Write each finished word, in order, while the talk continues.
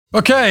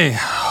Okay,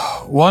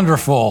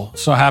 wonderful.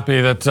 So happy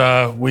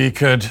that we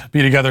could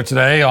be together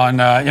today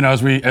on,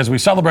 as we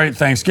celebrate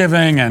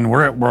Thanksgiving and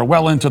we're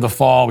well into the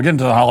fall, we get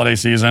into the holiday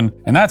season,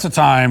 and that's a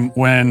time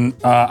when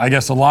I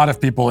guess a lot of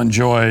people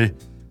enjoy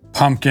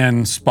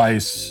pumpkin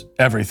spice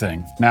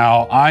everything.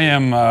 Now, I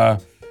am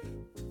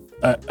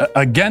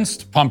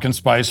against pumpkin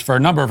spice for a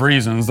number of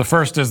reasons. The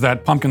first is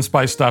that pumpkin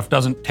spice stuff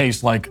doesn't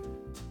taste like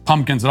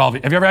pumpkins at all.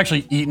 Have you ever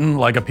actually eaten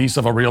like a piece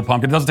of a real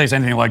pumpkin? It doesn't taste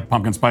anything like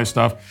pumpkin spice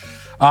stuff.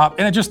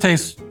 And it just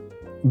tastes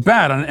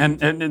bad.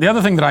 And the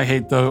other thing that I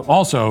hate, though,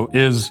 also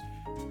is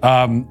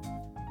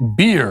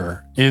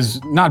beer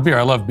is not beer.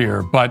 I love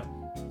beer, but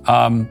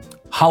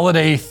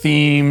holiday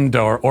themed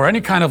or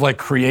any kind of like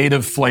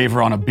creative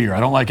flavor on a beer. I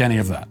don't like any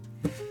of that.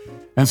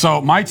 And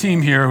so my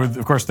team here,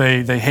 of course,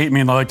 they hate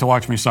me and they like to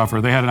watch me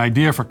suffer. They had an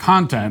idea for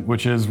content,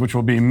 which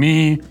will be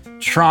me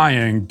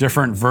trying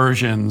different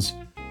versions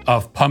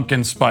of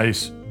pumpkin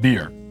spice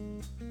beer.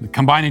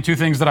 Combining two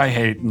things that I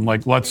hate and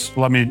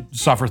let me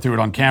suffer through it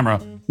on camera.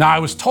 Now, I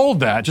was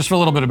told that, just for a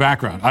little bit of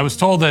background, I was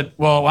told that,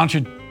 well, why don't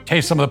you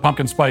taste some of the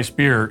pumpkin spice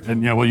beer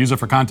and we'll use it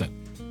for content.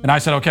 And I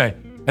said, okay.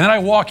 And then I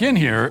walk in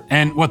here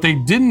and what they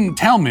didn't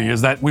tell me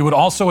is that we would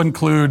also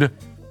include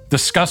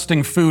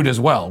disgusting food as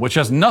well, which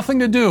has nothing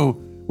to do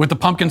with the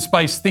pumpkin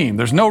spice theme.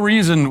 There's no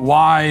reason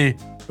why,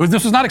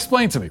 this was not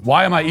explained to me.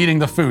 Why am I eating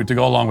the food to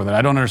go along with it?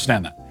 I don't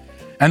understand that.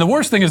 And the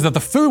worst thing is that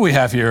the food we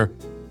have here,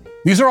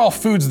 these are all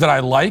foods that I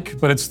like,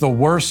 but it's the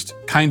worst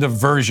kind of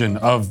version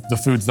of the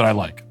foods that I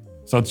like.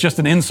 So it's just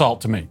an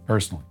insult to me,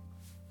 personally.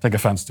 Take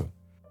offense to it.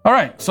 All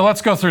right, so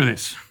let's go through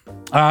these.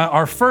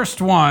 Our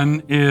first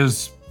one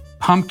is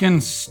pumpkin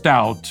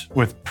stout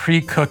with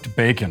pre-cooked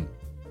bacon.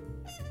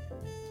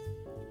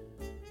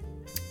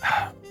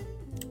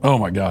 Oh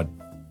my God.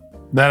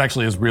 That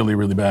actually is really,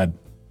 really bad.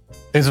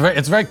 It's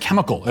very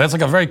chemical. It's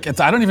like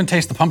I don't even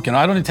taste the pumpkin.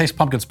 I don't even taste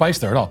pumpkin spice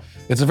there at all.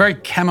 It's a very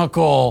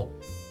chemical,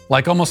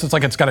 like almost it's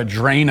like it's got a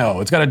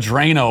Drano. It's got a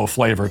Drano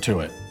flavor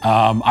to it.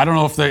 I don't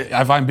know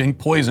if I'm being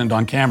poisoned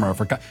on camera.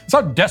 It's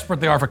how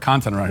desperate they are for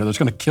content around here. They're just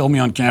gonna kill me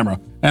on camera.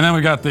 And then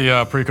we got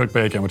the pre-cooked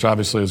bacon, which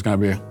obviously is gonna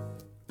be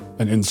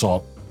an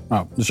insult.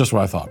 Oh, it's just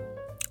what I thought.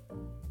 I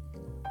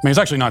mean, it's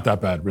actually not that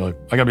bad, really.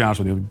 I gotta be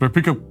honest with you. But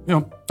pre-cooked,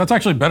 that's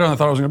actually better than I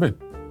thought it was gonna be.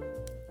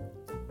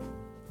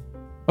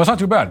 Well, it's not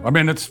too bad. I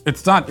mean,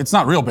 it's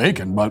not real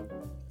bacon, but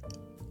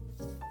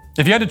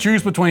if you had to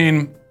choose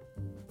between,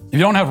 if you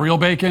don't have real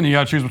bacon and you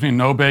got to choose between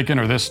no bacon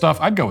or this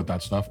stuff, I'd go with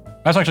that stuff.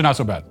 That's actually not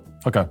so bad.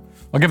 Okay,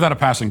 I'll give that a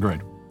passing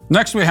grade.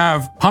 Next, we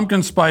have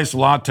pumpkin spice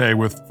latte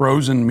with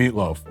frozen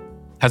meatloaf.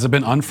 Has it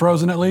been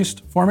unfrozen at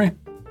least for me?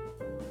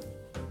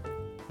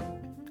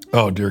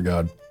 Oh, dear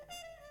God.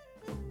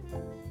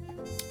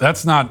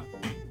 That's not,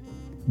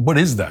 what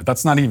is that?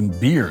 That's not even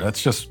beer.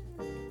 That's just,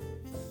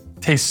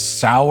 tastes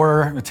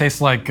sour. It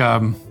tastes like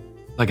a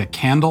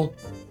candle.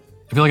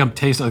 I feel like I'm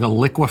tasting like a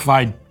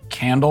liquefied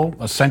candle,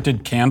 a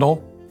scented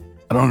candle.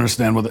 I don't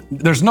understand what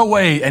there's no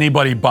way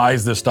anybody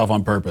buys this stuff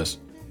on purpose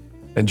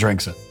and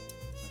drinks it.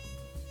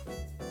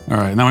 All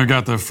right, now we've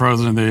got the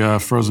frozen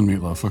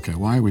meatloaf. Okay,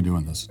 why are we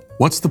doing this?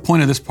 What's the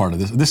point of this part of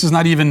this? This is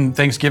not even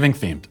Thanksgiving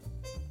themed.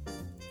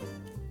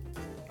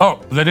 Oh,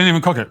 they didn't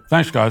even cook it.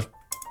 Thanks, guys.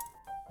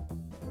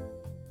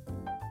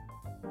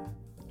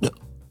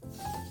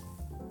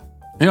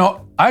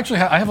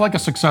 I have like a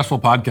successful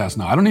podcast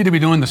now. I don't need to be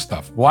doing this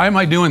stuff. Why am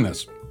I doing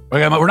this?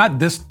 Okay, we're not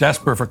this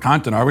desperate for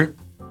content, are we?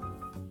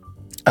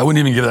 I wouldn't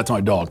even give that to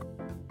my dog.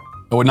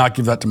 I would not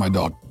give that to my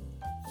dog.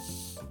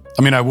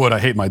 I mean, I would. I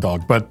hate my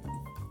dog, but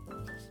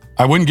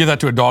I wouldn't give that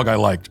to a dog I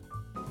liked.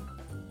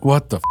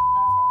 What the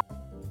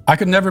I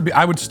could never be,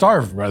 I would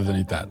starve rather than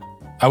eat that.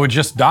 I would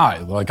just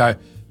die.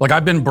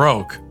 I've been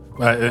broke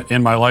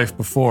in my life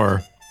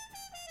before,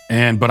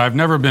 but I've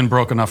never been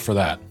broke enough for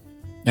that.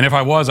 And if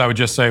I was, I would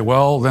just say,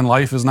 well, then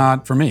life is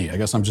not for me. I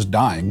guess I'm just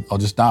dying. I'll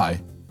just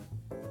die.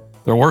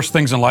 There are worse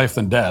things in life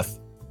than death,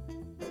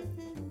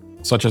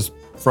 such as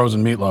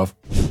frozen meatloaf.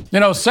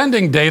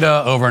 Sending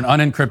data over an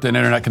unencrypted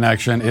internet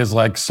connection is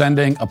like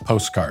sending a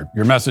postcard.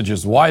 Your message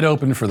is wide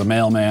open for the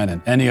mailman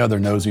and any other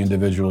nosy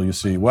individual you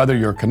see. Whether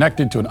you're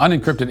connected to an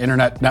unencrypted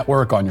internet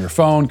network on your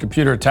phone,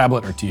 computer,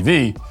 tablet, or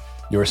TV,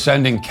 you are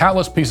sending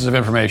countless pieces of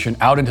information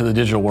out into the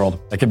digital world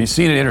that can be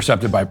seen and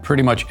intercepted by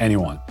pretty much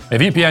anyone. A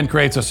VPN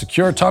creates a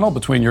secure tunnel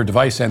between your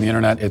device and the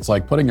internet. It's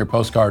like putting your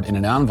postcard in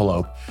an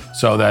envelope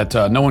so that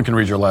no one can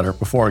read your letter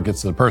before it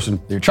gets to the person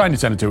that you're trying to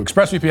send it to.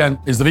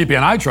 ExpressVPN is the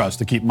VPN I trust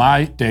to keep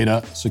my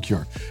data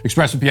secure.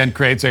 ExpressVPN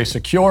creates a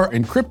secure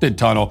encrypted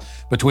tunnel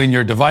between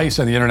your device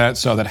and the internet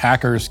so that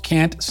hackers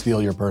can't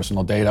steal your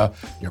personal data,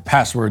 your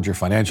passwords, your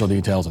financial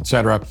details,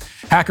 etc.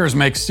 Hackers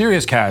make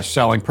serious cash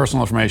selling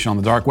personal information on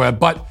the dark web,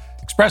 but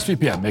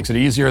ExpressVPN makes it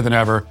easier than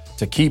ever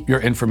to keep your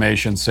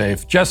information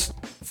safe. Just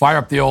fire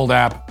up the old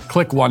app,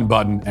 click one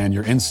button, and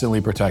you're instantly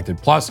protected.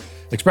 Plus,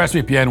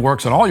 ExpressVPN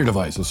works on all your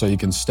devices so you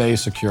can stay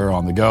secure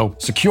on the go.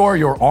 Secure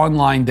your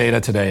online data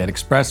today at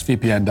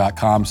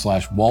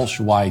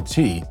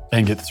expressvpn.com/WalshYT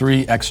and get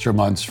 3 extra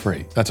months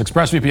free. That's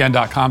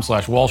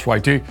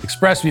expressvpn.com/WalshYT,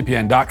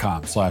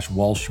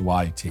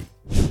 expressvpn.com/WalshYT.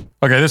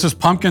 Okay, this is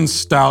pumpkin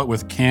stout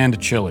with canned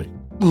chili.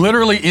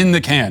 Literally in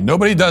the can.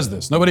 Nobody does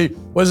this. Nobody,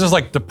 what is this,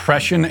 like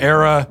Depression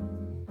era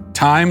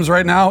times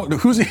right now?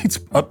 Who's eats,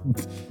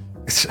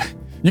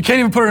 you can't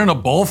even put it in a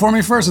bowl for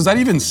me first? Is that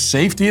even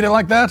safe to eat it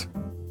like that?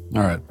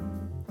 All right.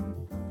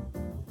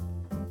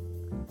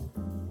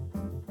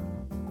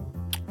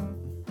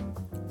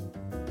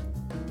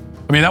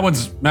 I mean, that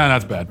one's, man,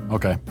 that's bad.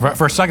 Okay.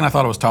 For a second, I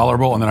thought it was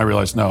tolerable, and then I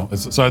realized no.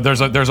 So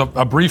there's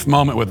a brief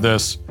moment with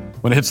this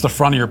when it hits the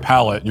front of your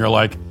palate, and you're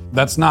like,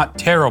 that's not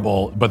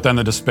terrible, but then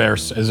the despair,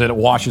 as it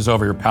washes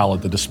over your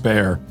palate, the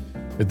despair.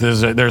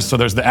 There's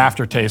the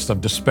aftertaste of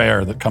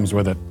despair that comes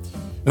with it.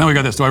 And then we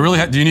got this.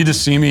 Do you need to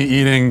see me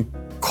eating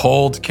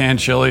cold canned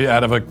chili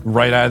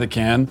right out of the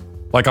can?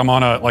 Like I'm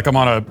on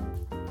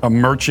a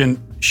merchant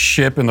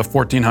ship in the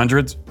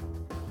 1400s?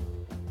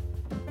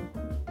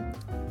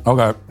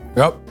 Okay.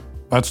 Yep.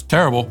 That's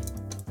terrible.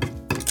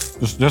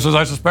 Just as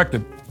I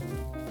suspected.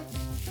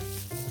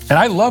 And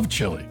I love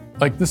chili.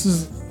 Like this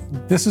is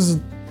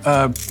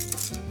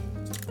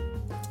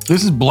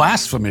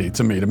blasphemy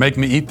to me to make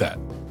me eat that.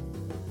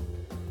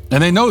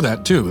 And they know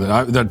that too.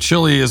 That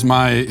chili is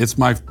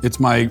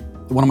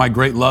one of my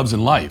great loves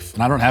in life,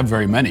 and I don't have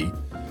very many.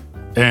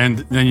 And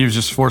then you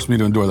just forced me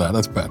to endure that.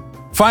 That's bad.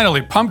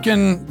 Finally,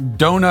 pumpkin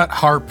donut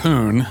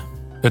harpoon.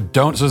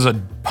 This is a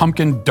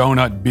pumpkin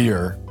donut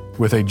beer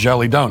with a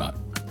jelly donut.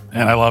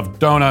 And I love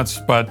donuts,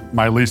 but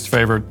my least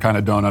favorite kind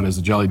of donut is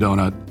a jelly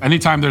donut.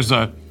 Anytime there's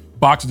a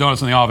box of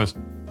donuts in the office,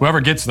 whoever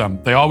gets them,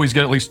 they always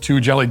get at least 2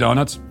 jelly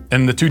donuts.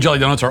 And the 2 jelly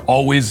donuts are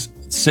always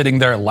sitting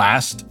there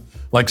last.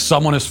 Like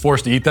someone is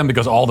forced to eat them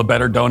because all the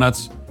better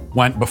donuts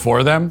went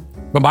before them.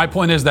 But my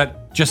point is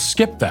that just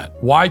skip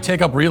that. Why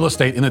take up real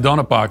estate in the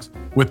donut box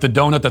with the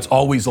donut that's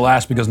always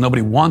last because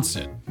nobody wants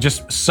it?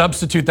 Just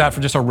substitute that for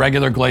just a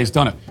regular glazed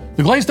donut.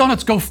 The glazed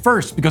donuts go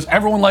first because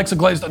everyone likes a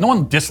glazed donut. No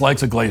one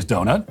dislikes a glazed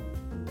donut.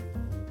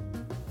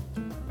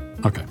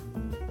 Okay.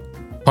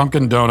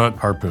 Pumpkin donut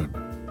harpoon.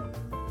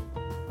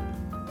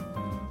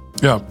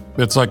 Yeah,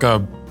 it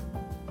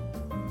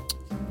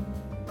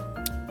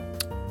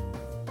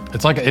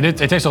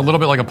tastes a little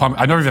bit like a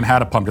pumpkin. I've never even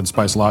had a pumpkin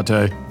spice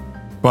latte,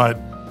 but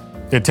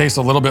it tastes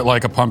a little bit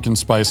like a pumpkin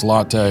spice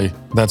latte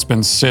that's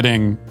been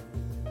sitting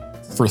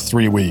for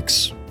 3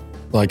 weeks,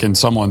 like in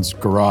someone's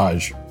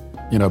garage,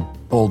 in an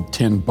old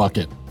tin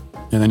bucket,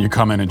 and then you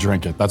come in and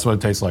drink it. That's what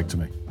it tastes like to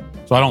me.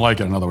 So I don't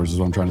like it, in other words, is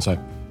what I'm trying to say.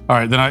 All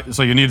right,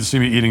 so you need to see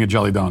me eating a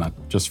jelly donut,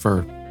 just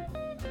for...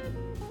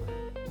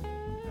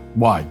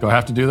 Why? Do I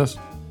have to do this?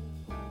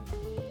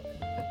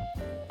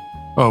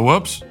 Oh,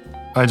 whoops.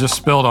 I just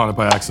spilled on it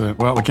by accident.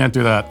 Well, we can't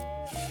do that.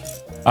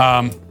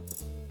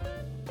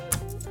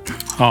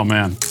 Oh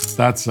man,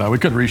 that's we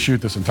could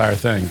reshoot this entire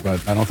thing,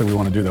 but I don't think we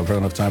want to do that. We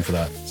don't have time for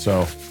that.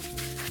 So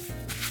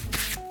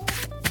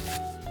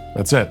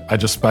that's it.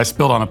 I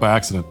spilled on it by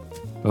accident.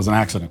 It was an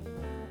accident.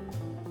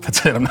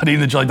 That's it. I'm not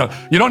eating the jelly donut.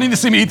 You don't need to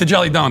see me eat the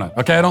jelly donut,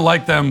 okay? I don't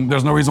like them.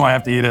 There's no reason why I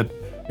have to eat it.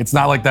 It's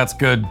not like that's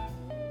good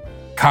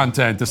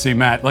content to see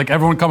Matt. Like,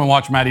 everyone come and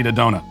watch Matt eat a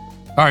donut.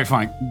 All right,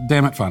 fine.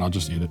 Damn it, fine. I'll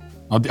just eat it.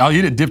 I'll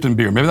eat it dipped in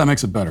beer. Maybe that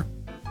makes it better.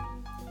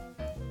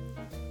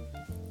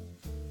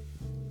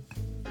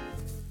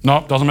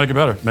 Nope, doesn't make it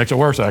better. Makes it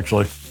worse,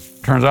 actually.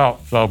 Turns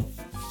out. So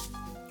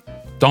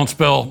don't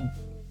spill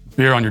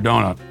beer on your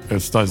donut.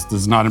 It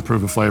does not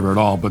improve the flavor at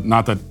all, but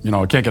not that,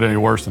 it can't get any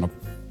worse than a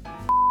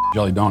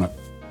jelly donut.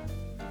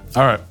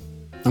 All right,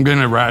 I'm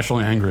getting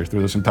irrationally angry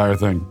through this entire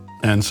thing.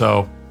 And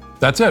so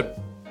that's it.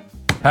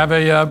 Have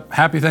a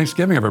happy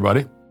Thanksgiving,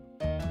 everybody.